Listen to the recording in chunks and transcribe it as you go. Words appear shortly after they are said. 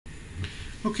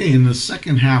Okay, in the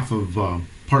second half of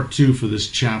part 2 for this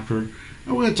chapter,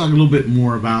 I want to talk a little bit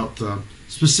more about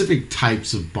specific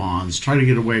types of bonds. Try to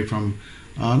get away from,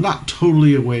 not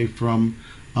totally away from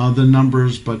the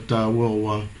numbers, but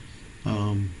we'll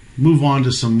move on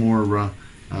to some more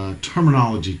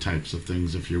terminology types of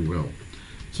things, if you will.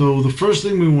 So the first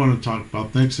thing we want to talk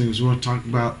about, next thing is we want to talk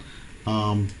about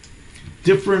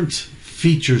different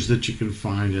features that you can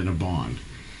find in a bond.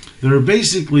 There are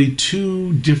basically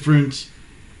two different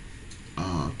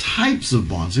types of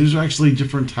bonds. These are actually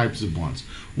different types of bonds.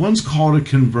 One's called a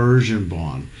conversion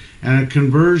bond, and a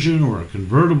conversion or a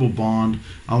convertible bond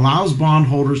allows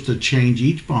bondholders to change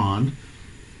each bond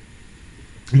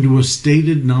into a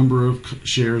stated number of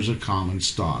shares of common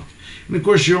stock. And of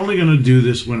course, you're only going to do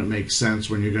this when it makes sense,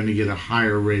 when you're going to get a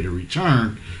higher rate of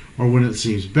return, or when it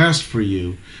seems best for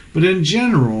you. But in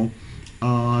general,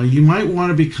 you might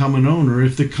want to become an owner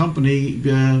if the company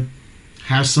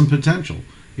has some potential.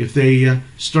 If they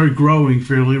start growing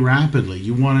fairly rapidly,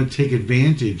 you want to take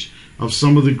advantage of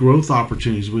some of the growth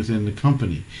opportunities within the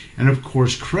company. And of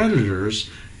course, creditors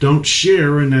don't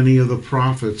share in any of the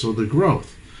profits or the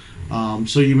growth.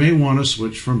 So you may want to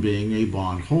switch from being a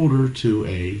bondholder to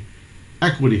a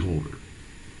equity holder.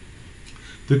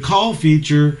 The call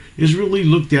feature is really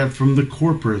looked at from the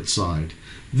corporate side.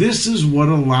 This is what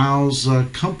allows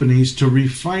companies to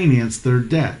refinance their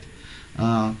debt.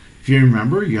 If you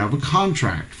remember, you have a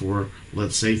contract for,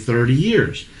 let's say, 30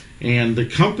 years, and the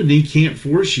company can't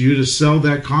force you to sell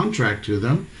that contract to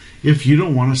them if you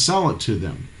don't want to sell it to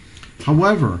them.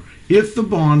 However, if the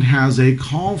bond has a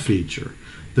call feature,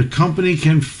 the company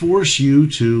can force you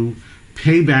to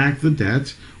pay back the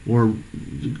debt or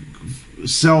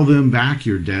sell them back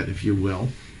your debt, if you will,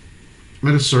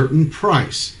 at a certain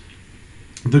price.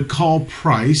 The call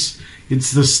price,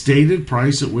 it's the stated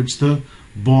price at which the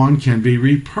bond can be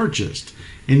repurchased,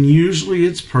 and usually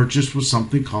it's purchased with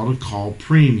something called a call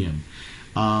premium.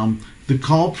 The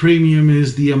call premium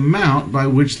is the amount by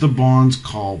which the bond's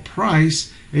call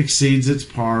price exceeds its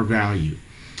par value.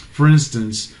 For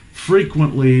instance,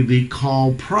 frequently the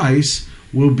call price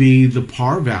will be the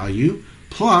par value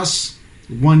plus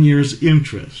 1 year's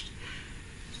interest.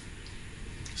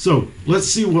 So let's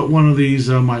see what one of these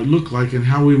might look like and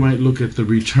how we might look at the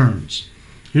returns.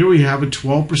 Here we have a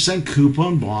 12%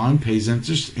 coupon bond, pays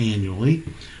interest annually,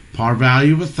 par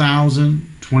value of $1,000,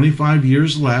 25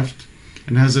 years left,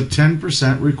 and has a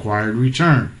 10% required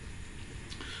return.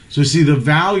 So you see the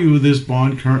value of this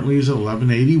bond currently is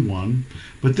 $11.81,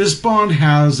 but this bond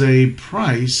has a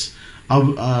price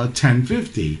of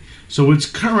 $10.50. So its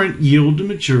current yield to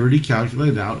maturity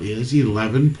calculated out is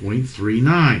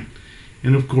 11.39.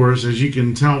 And of course, as you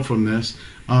can tell from this,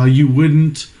 you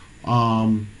wouldn't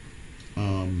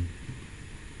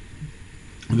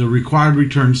the required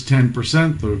return's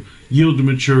 10%, the yield to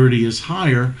maturity is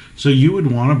higher, so you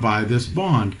would want to buy this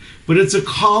bond. But it's a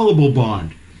callable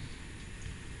bond.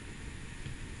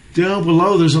 Down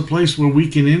below, there's a place where we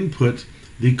can input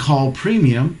the call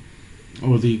premium,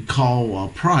 or the call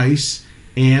price,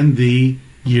 and the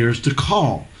years to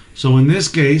call. So in this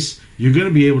case, you're going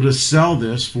to be able to sell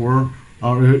this for,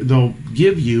 or they'll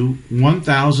give you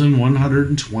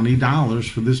 $1,120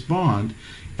 for this bond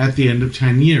at the end of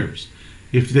 10 years.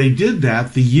 If they did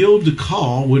that, the yield to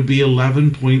call would be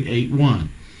 11.81.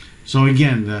 So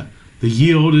again, the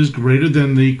yield is greater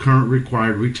than the current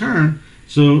required return,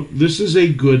 so this is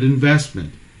a good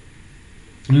investment.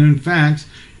 And in fact,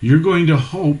 you're going to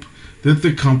hope that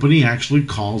the company actually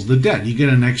calls the debt. You get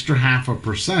an extra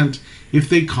 0.5% if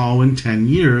they call in 10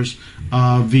 years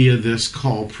via this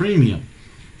call premium.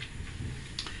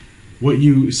 What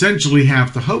you essentially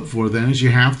have to hope for then is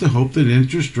you have to hope that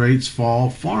interest rates fall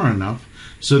far enough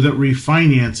so that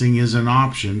refinancing is an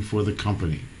option for the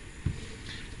company.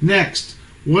 Next,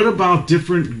 what about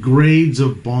different grades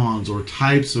of bonds or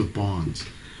types of bonds?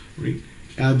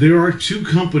 There are two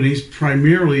companies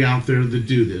primarily out there that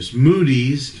do this,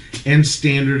 Moody's and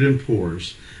Standard &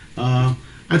 Poor's. I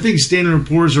think Standard &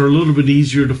 Poor's are a little bit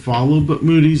easier to follow, but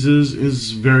Moody's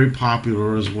is very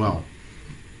popular as well.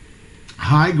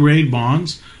 High-grade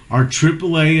bonds are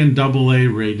AAA and AA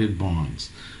rated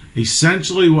bonds.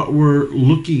 Essentially what we're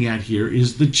looking at here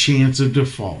is the chance of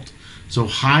default. So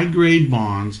high-grade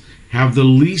bonds have the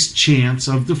least chance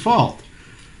of default.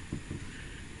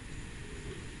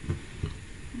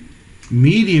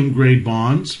 Medium-grade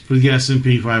bonds for the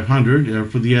S&P 500, or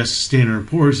for the Standard &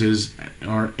 Poor's,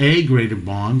 are A-graded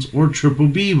bonds or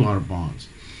BBB bonds.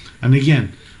 And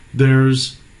again,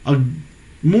 there's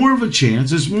more of a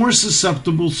chance, it's more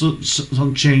susceptible to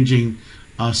some changing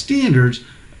standards,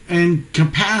 and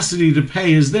capacity to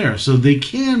pay is there, so they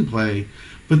can play,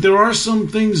 But there are some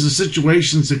things, the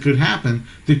situations that could happen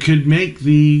that could make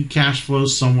the cash flow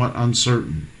somewhat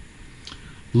uncertain.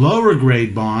 Lower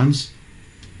grade bonds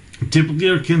typically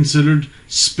are considered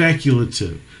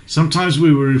speculative. Sometimes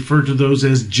we would refer to those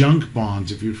as junk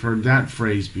bonds, if you've heard that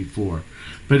phrase before.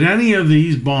 But any of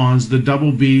these bonds, the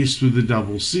double B's through the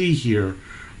double C here,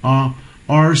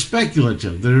 are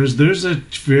speculative. There's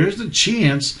a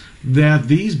chance that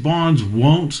these bonds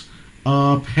won't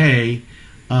pay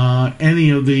any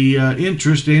of the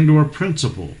interest and or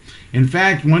principal. In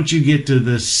fact, once you get to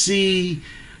the C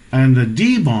and the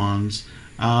D bonds,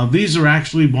 these are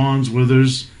actually bonds where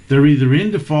they're either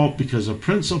in default because of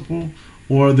principal,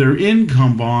 or they're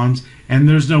income bonds and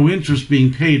there's no interest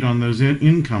being paid on those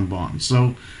income bonds.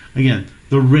 So again,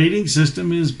 the rating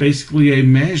system is basically a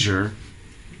measure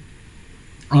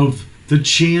of the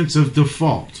chance of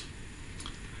default.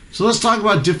 So let's talk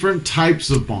about different types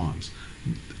of bonds.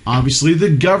 Obviously, the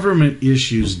government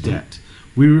issues debt.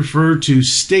 We refer to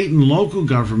state and local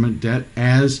government debt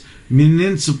as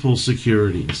municipal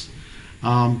securities.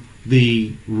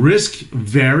 The risk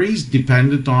varies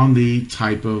dependent on the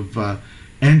type of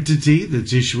entity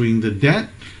that's issuing the debt,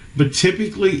 but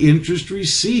typically interest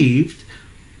received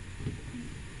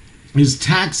is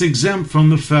tax exempt from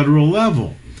the federal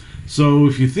level. So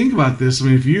if you think about this, I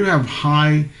mean, if you're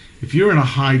in a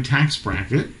high tax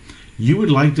bracket, you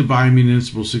would like to buy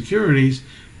municipal securities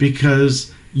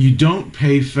because you don't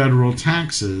pay federal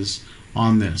taxes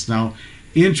on this. Now,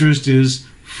 interest is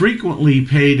frequently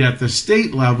paid at the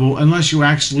state level unless you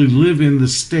actually live in the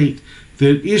state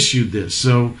that issued this.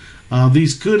 So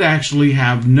these could actually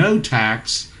have no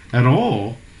tax at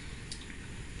all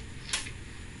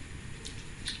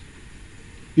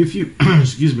if you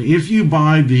if you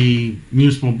buy the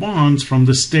municipal bonds from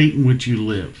the state in which you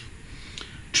live.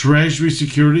 Treasury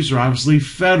securities are obviously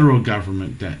federal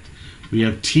government debt. We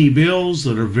have T-bills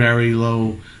that are very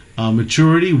low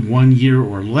maturity, 1 year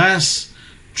or less.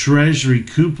 Treasury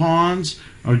coupons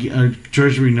or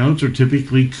treasury notes are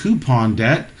typically coupon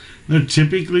debt. They're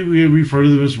typically, we refer to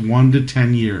them as 1 to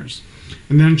 10 years.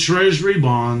 And then treasury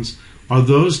bonds are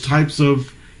those types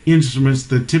of instruments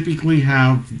that typically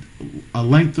have a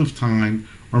length of time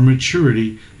or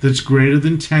maturity that's greater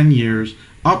than 10 years,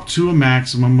 up to a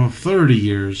maximum of 30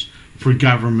 years for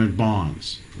government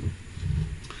bonds.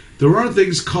 There are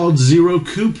things called zero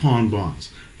coupon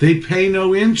bonds. They pay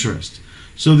no interest.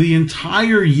 So the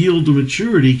entire yield to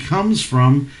maturity comes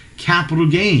from capital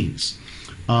gains.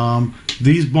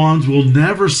 These bonds will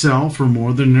never sell for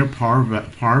more than their par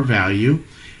value.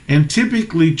 And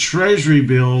typically treasury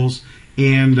bills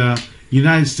and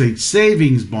United States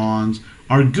savings bonds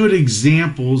are good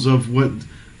examples of what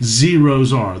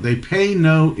zeros are. They pay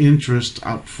no interest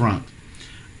up front.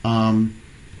 Bond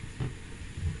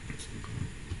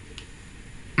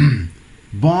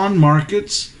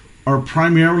markets are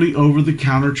primarily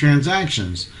over-the-counter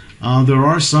transactions. There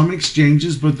are some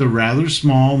exchanges, but they're rather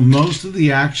small. Most of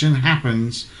the action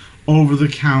happens over the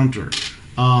counter.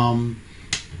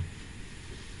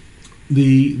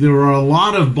 There are a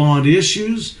lot of bond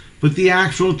issues, but the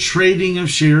actual trading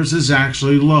of shares is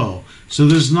actually low. So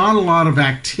there's not a lot of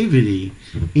activity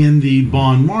in the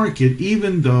bond market,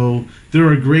 even though there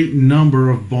are a great number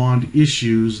of bond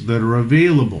issues that are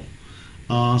available.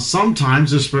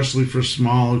 Sometimes, especially for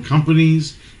smaller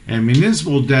companies and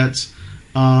municipal debts,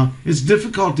 it's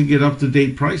difficult to get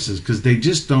up-to-date prices because they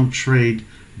just don't trade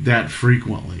that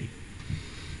frequently.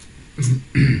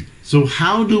 So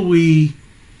how do we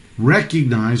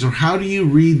recognize, or how do you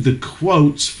read the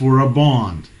quotes for a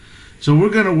bond? So we're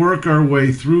going to work our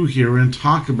way through here and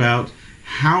talk about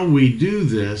how we do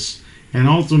this and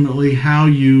ultimately how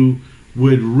you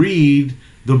would read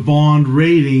the bond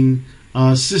rating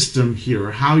system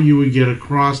here, how you would get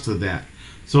across to that.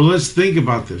 So let's think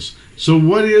about this. So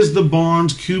what is the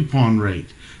bond's coupon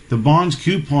rate? The bond's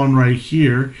coupon rate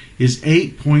here is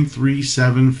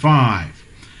 8.375,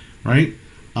 right?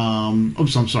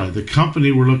 Oops, I'm sorry. The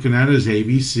company we're looking at is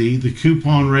ABC. The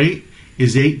coupon rate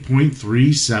is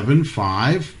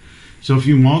 8.375. So if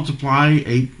you multiply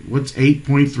what's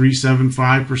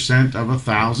 8.375% of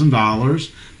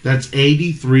 $1,000? That's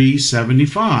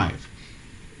 $83.75.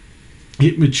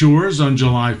 It matures on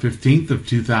July 15th of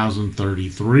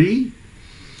 2033.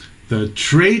 The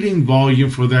trading volume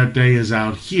for that day is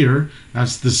out here.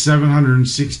 That's the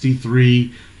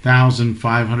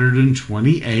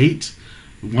 763,528.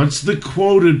 What's the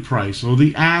quoted price or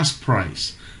the ask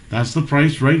price? That's the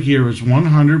price right here. It's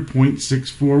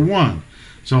 100.641.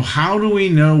 So how do we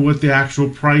know what the actual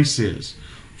price is?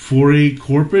 For a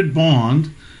corporate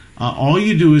bond, all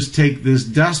you do is take this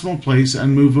decimal place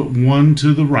and move it 1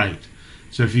 to the right.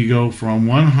 So if you go from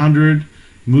 100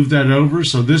 Move that over.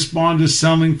 So this bond is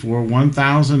selling for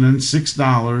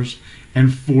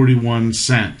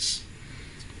 $1,006.41.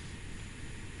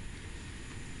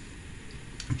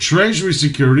 Treasury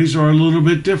securities are a little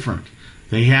bit different.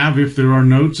 They have, if there are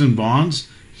notes and bonds,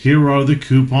 here are the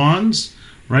coupons,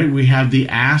 right? We have the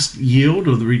asked yield,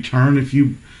 or the return if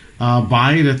you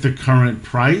buy it at the current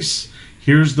price.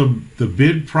 Here's the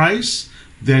bid price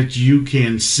that you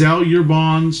can sell your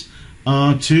bonds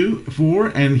for,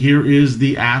 and here is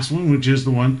the asked one, which is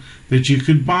the one that you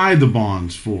could buy the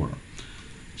bonds for.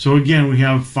 So again, we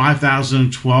have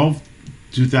 5012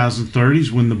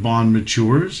 2030s when the bond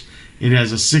matures. It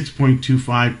has a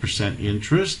 6.25%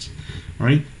 interest.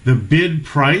 Right? The bid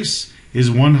price is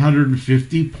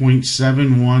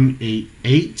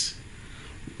 150.7188.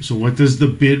 So what does the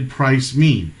bid price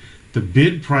mean? The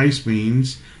bid price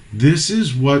means this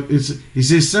is what is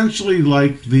essentially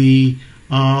like the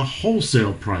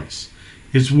wholesale price.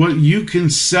 It's what you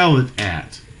can sell it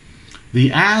at.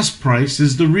 The ask price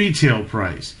is the retail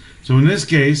price. So in this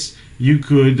case, you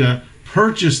could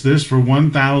purchase this for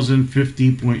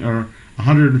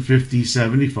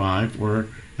 $150.75, or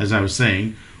as I was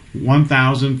saying,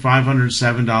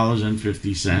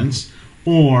 $1,507.50,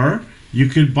 or you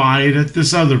could buy it at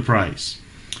this other price.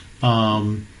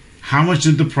 How much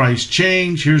did the price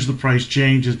change? Here's the price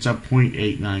change. It's up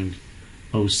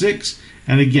 0.8906.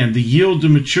 And again, the yield to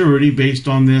maturity based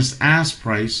on this ask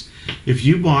price, if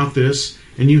you bought this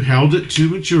and you held it to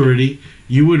maturity,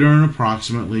 you would earn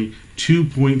approximately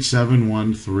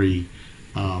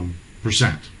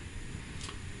 2.713%.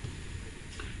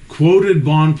 Quoted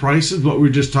bond prices, what we were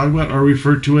just talking about, are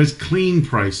referred to as clean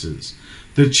prices.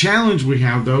 The challenge we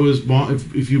have, though, is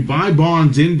if you buy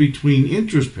bonds in between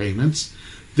interest payments,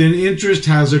 then interest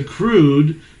has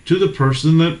accrued to the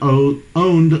person that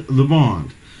owned the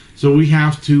bond. So we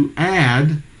have to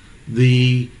add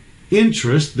the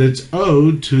interest that's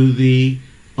owed to the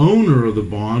owner of the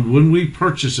bond when we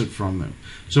purchase it from them.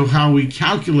 So how we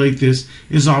calculate this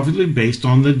is obviously based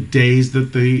on the days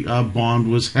that the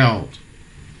bond was held.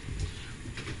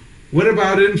 What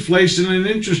about inflation and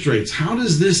interest rates? How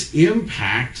does this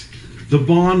impact the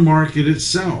bond market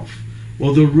itself?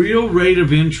 Well, the real rate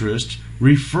of interest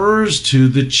refers to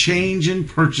the change in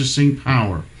purchasing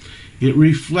power. It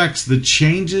reflects the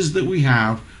changes that we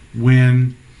have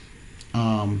when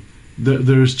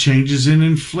there's changes in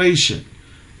inflation.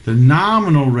 The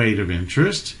nominal rate of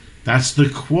interest, that's the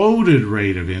quoted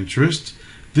rate of interest.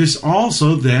 This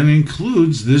also then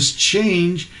includes this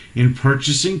change in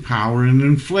purchasing power and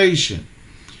inflation,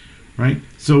 right?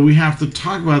 So we have to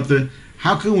talk about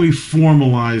how can we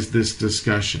formalize this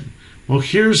discussion? Well,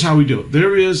 here's how we do it.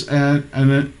 There is a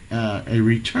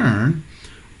return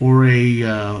or a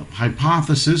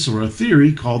hypothesis or a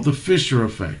theory called the Fisher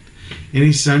effect. And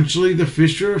essentially the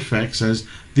Fisher effect says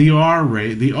the R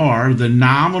rate, the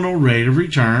nominal rate of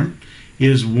return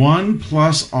is 1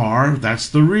 plus R, that's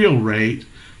the real rate,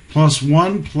 plus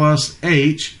 1 plus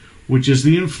H, which is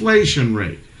the inflation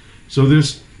rate. So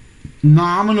this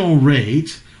nominal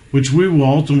rate, which we will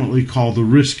ultimately call the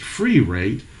risk-free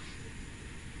rate,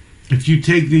 if you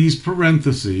take these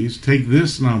parentheses, take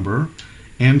this number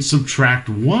and subtract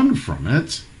 1 from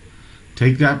it,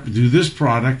 take that, do this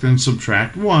product and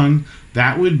subtract 1,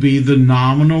 that would be the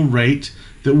nominal rate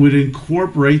that would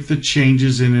incorporate the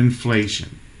changes in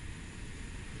inflation.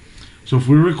 So if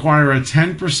we require a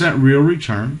 10% real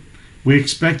return, we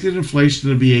expected inflation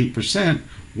to be 8%,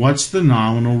 what's the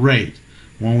nominal rate?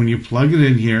 Well, when you plug it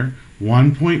in here,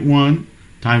 1.1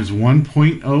 times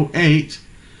 1.08,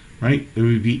 right, it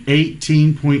would be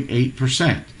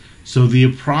 18.8%. So the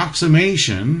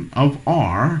approximation of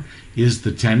R is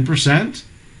the 10%,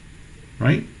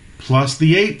 right, plus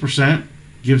the 8%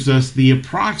 gives us the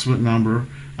approximate number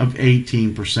of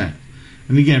 18%.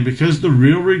 And again, because the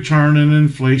real return and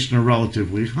inflation are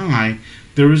relatively high,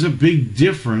 there is a big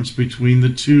difference between the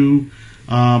two,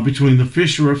 between the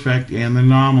Fisher effect and the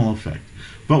nominal effect.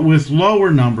 But with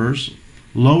lower numbers,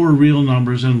 lower real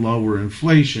numbers and lower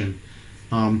inflation,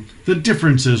 the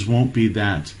differences won't be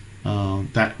that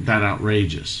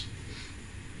outrageous.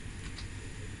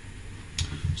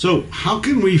 So how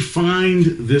can we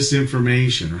find this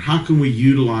information, or how can we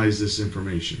utilize this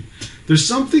information? There's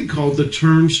something called the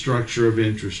term structure of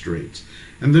interest rates.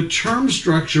 And the term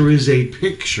structure is a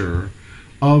picture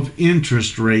of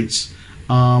interest rates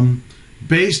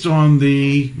based on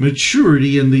the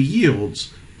maturity and the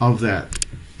yields of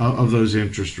those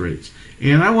interest rates.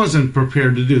 And I wasn't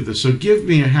prepared to do this, so give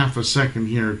me a half a second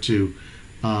here to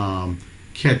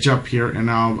catch up here,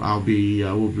 and we'll be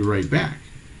right back.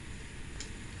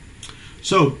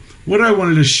 So what I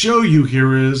wanted to show you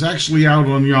here is actually out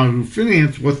on Yahoo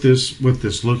Finance what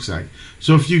this looks like.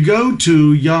 So if you go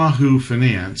to Yahoo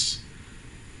Finance,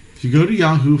 here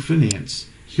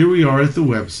we are at the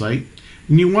website,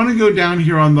 and you want to go down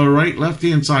here on the left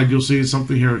hand side, you'll see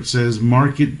something here. It says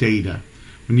market data.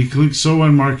 When you click so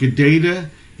on market data,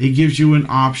 it gives you an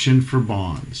option for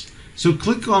bonds. So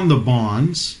click on the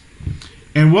bonds,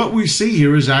 and what we see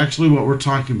here is actually what we're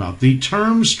talking about. The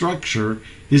term structure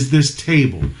is this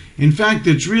table. In fact,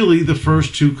 it's really the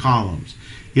first two columns.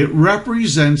 It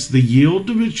represents the yield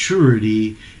to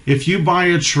maturity if you buy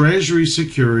a treasury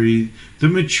security that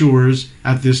matures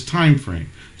at this time frame.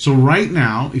 So right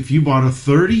now, if you bought a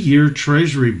 30-year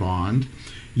treasury bond,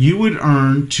 you would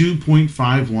earn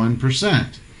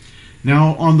 2.51%.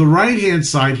 Now, on the right-hand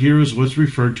side here is what's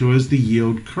referred to as the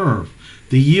yield curve.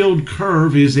 The yield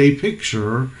curve is a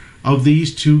picture of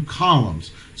these two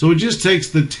columns. So it just takes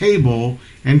the table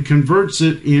and converts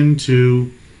it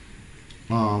into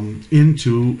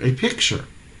a picture.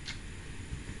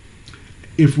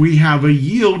 If we have a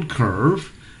yield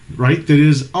curve, right, that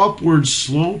is upward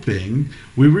sloping,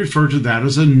 we refer to that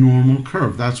as a normal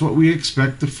curve. That's what we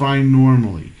expect to find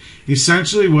normally.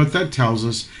 Essentially what that tells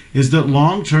us is that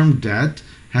long-term debt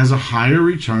has a higher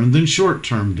return than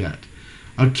short-term debt.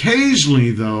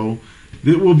 Occasionally, though,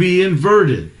 it will be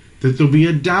inverted, that there'll be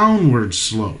a downward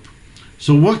slope.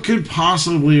 So what could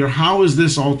possibly, or how is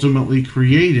this ultimately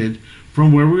created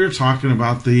from where we were talking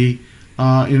about the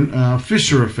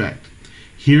Fisher effect?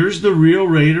 Here's the real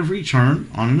rate of return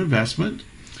on an investment.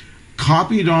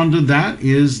 Copied onto that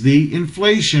is the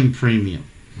inflation premium.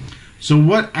 So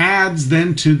what adds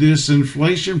then to this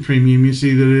inflation premium? You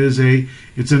see that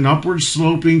it's an upward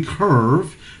sloping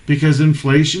curve because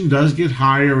inflation does get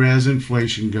higher as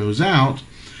inflation goes out.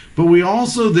 But we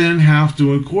also then have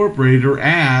to incorporate or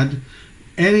add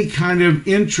any kind of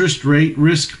interest rate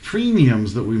risk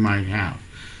premiums that we might have.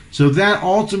 So that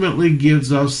ultimately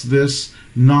gives us this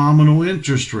nominal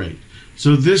interest rate.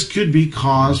 So this could be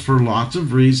cause for lots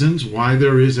of reasons why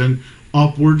there is an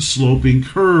upward sloping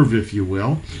curve, if you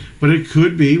will. But it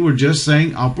could be, we're just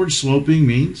saying upward sloping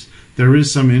means there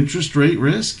is some interest rate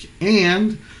risk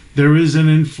and there is an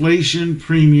inflation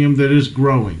premium that is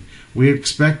growing. We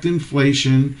expect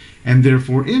inflation and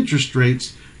therefore interest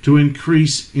rates to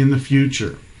increase in the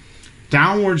future.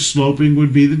 Downward sloping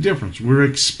would be the difference. We're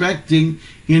expecting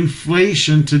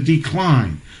inflation to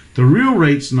decline. The real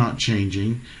rate's not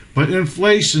changing, but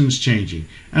inflation's changing.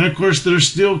 And of course, there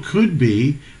still could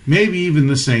be, maybe even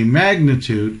the same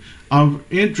magnitude of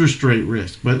interest rate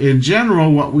risk. But in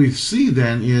general, what we see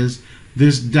then is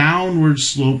this downward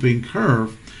sloping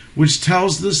curve, which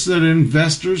tells us that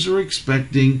investors are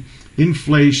expecting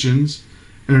inflation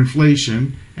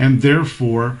and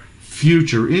therefore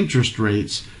future interest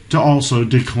rates to also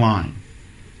decline.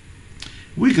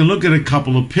 We can look at a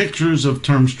couple of pictures of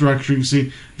term structure. You can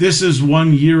see this is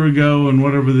 1 year ago, and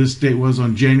whatever this date was,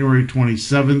 on January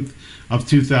 27th of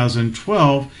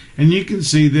 2012, and you can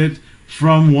see that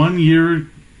from 1 year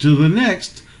to the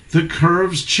next, the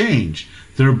curves change.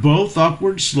 They're both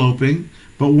upward sloping,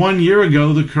 but 1 year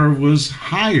ago the curve was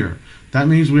higher. That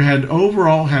means we had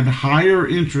overall higher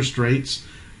interest rates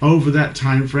over that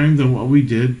time frame than what we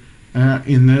did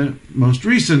in the most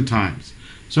recent times.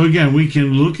 So again, we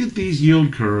can look at these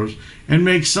yield curves and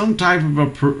make some type of a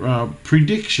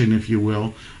prediction, if you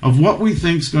will, of what we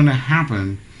think is going to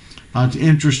happen to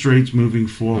interest rates moving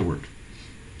forward.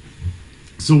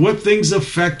 So what things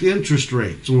affect interest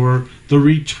rates or the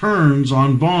returns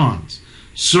on bonds?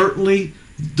 Certainly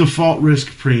default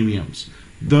risk premiums.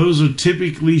 Those are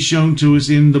typically shown to us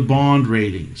in the bond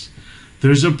ratings.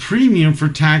 There's a premium for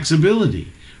taxability,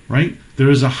 right? There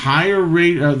is a higher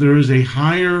rate, there is a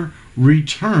higher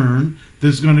return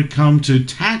that's going to come to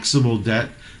taxable debt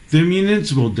than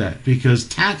municipal debt, because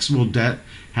taxable debt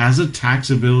has a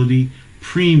taxability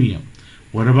premium.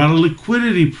 What about a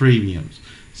liquidity premiums?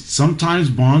 Sometimes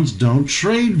bonds don't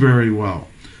trade very well.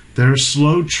 They're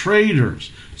slow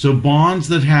traders. So bonds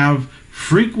that have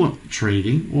frequent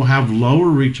trading will have lower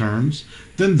returns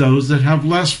than those that have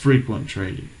less frequent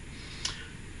trading.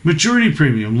 Maturity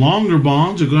premium. Longer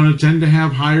bonds are going to tend to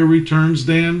have higher returns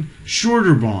than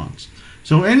shorter bonds.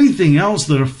 So anything else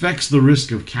that affects the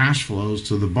risk of cash flows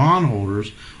to the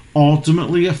bondholders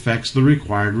ultimately affects the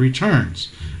required returns.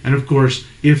 And of course,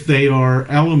 if they are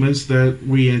elements that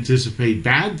we anticipate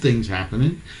bad things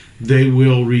happening, they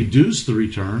will reduce the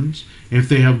returns. If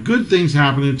they have good things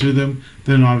happening to them,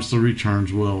 then obviously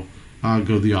returns will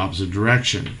go the opposite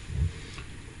direction.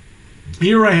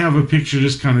 Here I have a picture that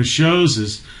just kind of shows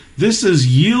us. This is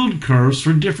yield curves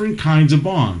for different kinds of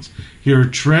bonds. Here are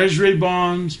treasury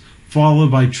bonds,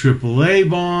 followed by AAA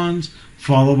bonds,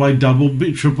 followed by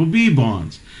triple B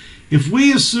bonds. If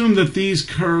we assume that these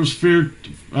curves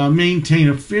maintain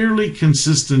a fairly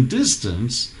consistent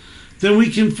distance, then we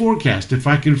can forecast. If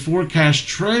I can forecast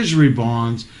Treasury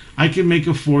bonds, I can make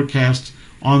a forecast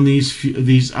on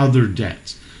these other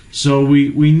debts. So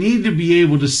we need to be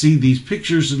able to see these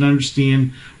pictures and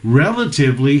understand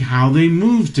relatively how they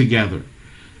move together.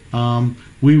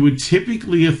 We would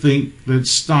typically think that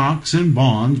stocks and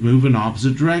bonds move in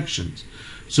opposite directions.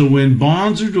 So when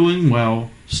bonds are doing well,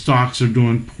 stocks are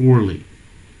doing poorly.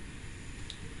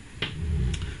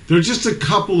 There are just a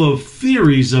couple of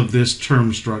theories of this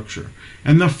term structure.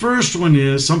 And the first one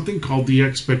is something called the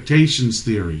expectations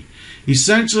theory.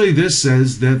 Essentially, this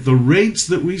says that the rates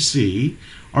that we see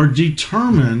are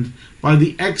determined by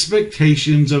the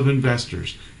expectations of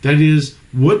investors. That is,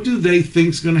 what do they think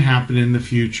is going to happen in the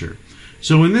future?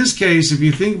 So in this case, if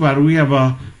you think about it, we have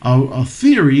a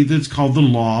theory that's called the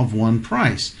law of one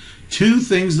price. Two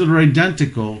things that are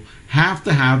identical have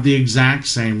to have the exact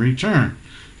same return.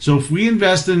 So if we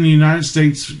invest in the United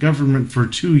States government for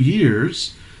 2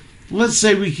 years, let's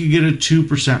say we could get a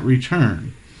 2%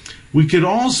 return. We could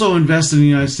also invest in the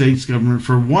United States government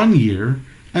for 1 year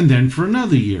and then for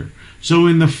another year. So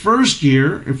in the first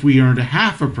year, if we earned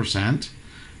 0.5%,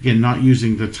 again, not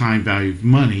using the time value of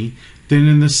money, then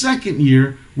in the second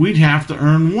year, we'd have to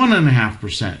earn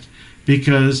 1.5%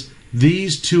 because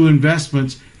these two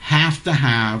investments have to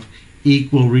have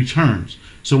equal returns.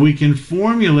 So we can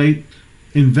formulate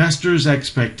investors'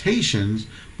 expectations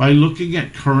by looking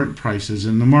at current prices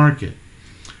in the market.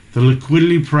 The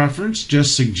liquidity preference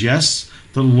just suggests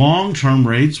that long-term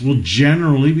rates will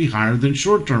generally be higher than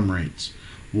short-term rates.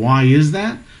 Why is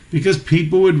that? Because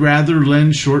people would rather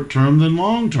lend short-term than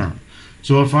long-term.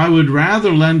 So if I would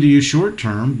rather lend to you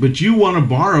short-term, but you want to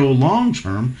borrow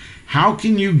long-term, how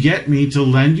can you get me to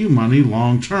lend you money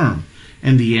long-term?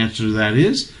 And the answer to that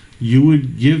is, you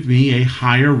would give me a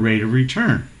higher rate of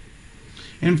return.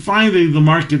 And finally, the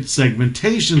market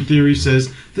segmentation theory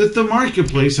says that the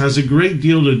marketplace has a great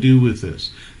deal to do with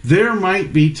this. There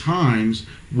might be times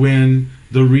when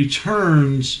the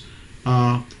returns,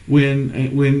 when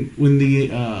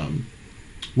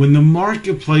the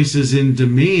marketplace is in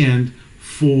demand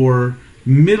for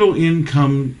middle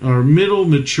income or middle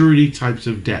maturity types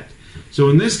of debt. So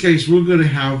in this case, we're going to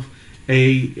have a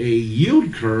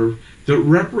yield curve that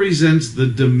represents the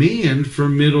demand for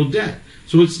middle debt.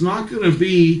 So it's not going to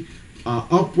be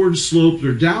upward sloped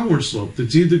or downward sloped.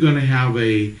 It's either going to have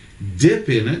a dip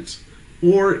in it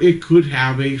or it could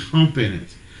have a hump in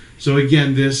it. So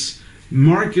again, this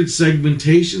market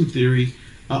segmentation theory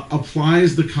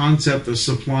applies the concept of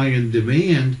supply and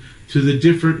demand to the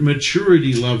different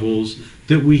maturity levels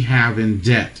that we have in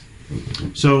debt.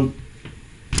 So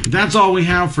that's all we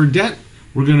have for debt.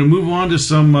 We're going to move on to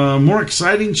some more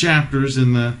exciting chapters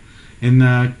in the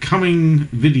coming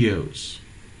videos.